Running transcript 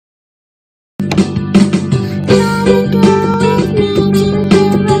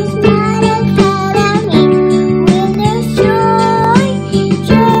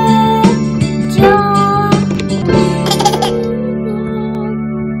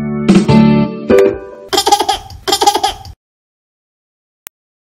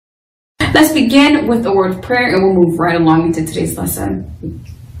Let's begin with a word of prayer and we'll move right along into today's lesson.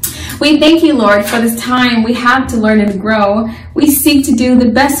 We thank you, Lord, for this time we have to learn and grow. We seek to do the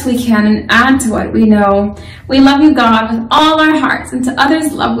best we can and add to what we know. We love you, God, with all our hearts, and to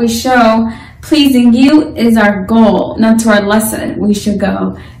others love we show. Pleasing you is our goal, not to our lesson we should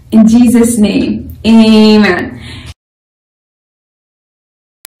go. In Jesus' name, amen.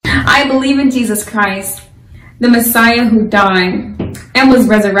 I believe in Jesus Christ, the Messiah who died and was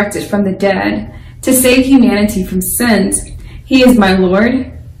resurrected from the dead to save humanity from sins. He is my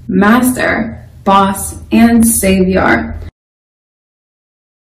Lord, Master, Boss, and Savior.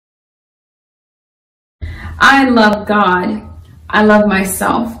 I love God, I love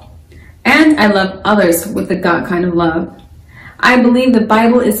myself, and I love others with the God kind of love. I believe the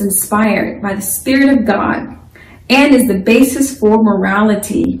Bible is inspired by the Spirit of God and is the basis for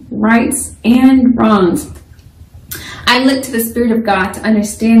morality, rights, and wrongs. I look to the Spirit of God to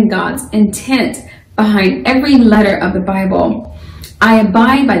understand God's intent behind every letter of the Bible. I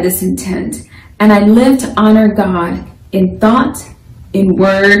abide by this intent, and I live to honor God in thought, in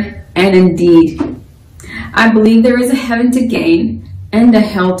word, and in deed. I believe there is a heaven to gain and a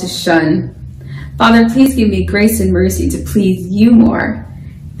hell to shun. Father, please give me grace and mercy to please you more.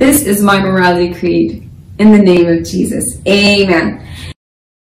 This is my morality creed. In the name of Jesus, amen.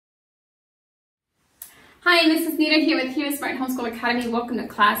 Hi, this is Nita here with HeroesMart Homeschool Academy. Welcome to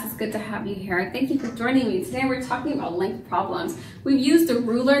class. It's good to have you here. Thank you for joining me. Today we're talking about length problems. We've used a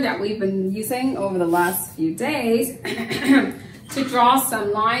ruler that we've been using over the last few days to draw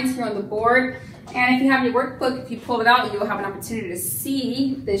some lines here on the board. And if you have your workbook, if you pull it out, you'll have an opportunity to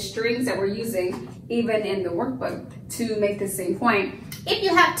see the strings that we're using even in the workbook to make the same point. If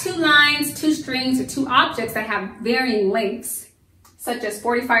you have two lines, two strings, or two objects that have varying lengths, such as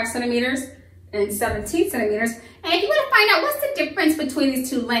 45 centimeters and 17 centimeters, and if you want to find out what's the difference between these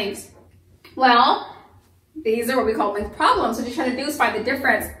two lengths, well, these are what we call length problems. What you're trying to do is find the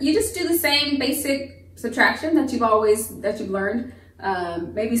difference. You just do the same basic subtraction that you've learned,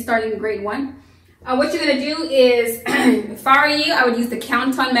 maybe starting in grade 1. What you're going to do is, if I were you, I would use the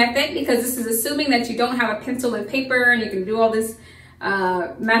count-on method, because this is assuming that you don't have a pencil and paper and you can do all this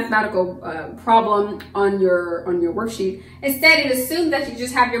mathematical problem on your worksheet. Instead, it assumes that you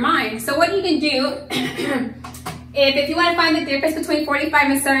just have your mind. So what you can do, if you want to find the difference between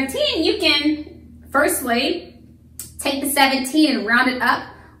 45 and 17, you can firstly take the 17 and round it up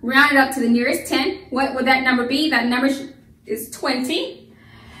to the nearest 10. What would that number be? That number is 20.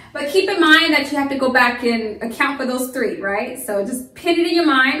 But keep in mind that you have to go back and account for those 3, right? So just pin it in your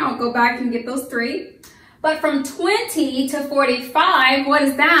mind. I'll go back and get those 3. But from 20 to 45, what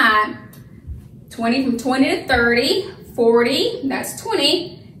is that? 20 from 20 to 30, 40, that's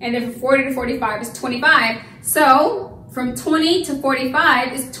 20. And then from 40 to 45 is 25. So from 20 to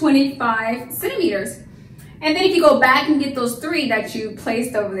 45 is 25 centimeters. And then if you go back and get those 3 that you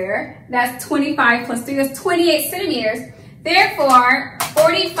placed over there, that's 25 plus 3, that's 28 centimeters. Therefore,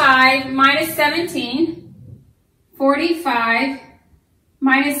 45 minus 17, 45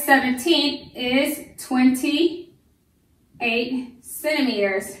 minus 17 is 28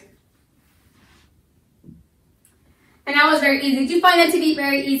 centimeters. And that was very easy. Did you find that to be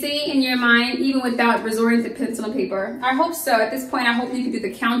very easy in your mind, even without resorting to pencil and paper? I hope so. At this point, I hope you can do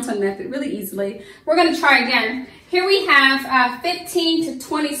the count-on method really easily. We're going to try again. Here we have 15 to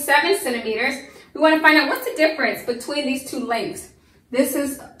 27 centimeters. We want to find out what's the difference between these two lengths. This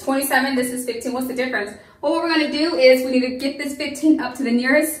is 27, this is 15. What's the difference? Well, what we're going to do is we need to get this 15 up to the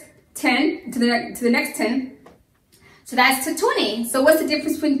nearest 10, to the next 10. So that's to 20. So what's the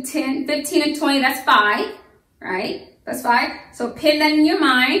difference between 15 and 20? That's 5, right? That's 5. So pin that in your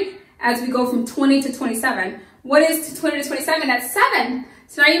mind as we go from 20 to 27. What is 20 to 27? That's 7.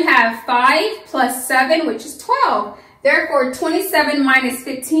 So now you have 5 plus 7, which is 12. Therefore, 27 minus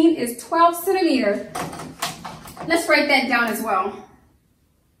 15 is 12 centimeters. Let's write that down as well.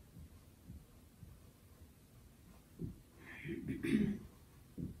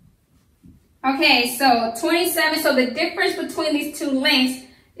 Okay, so 27, so the difference between these two lengths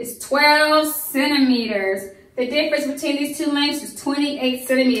is 12 centimeters. The difference between these two lengths is 28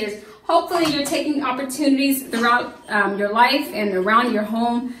 centimeters. Hopefully you're taking opportunities throughout your life and around your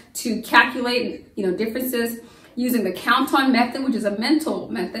home to calculate, differences. using the count-on method, which is a mental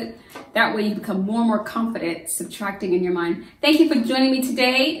method. That way you become more and more confident subtracting in your mind. Thank you for joining me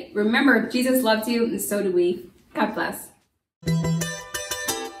today. Remember, Jesus loves you, and so do we. God bless.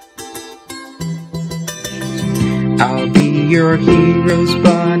 I'll be your hero's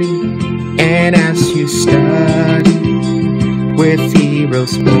buddy, and as you study with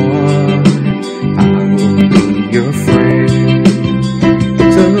HeroesMart, I will be your friend.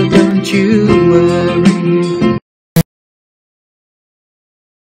 So don't you worry,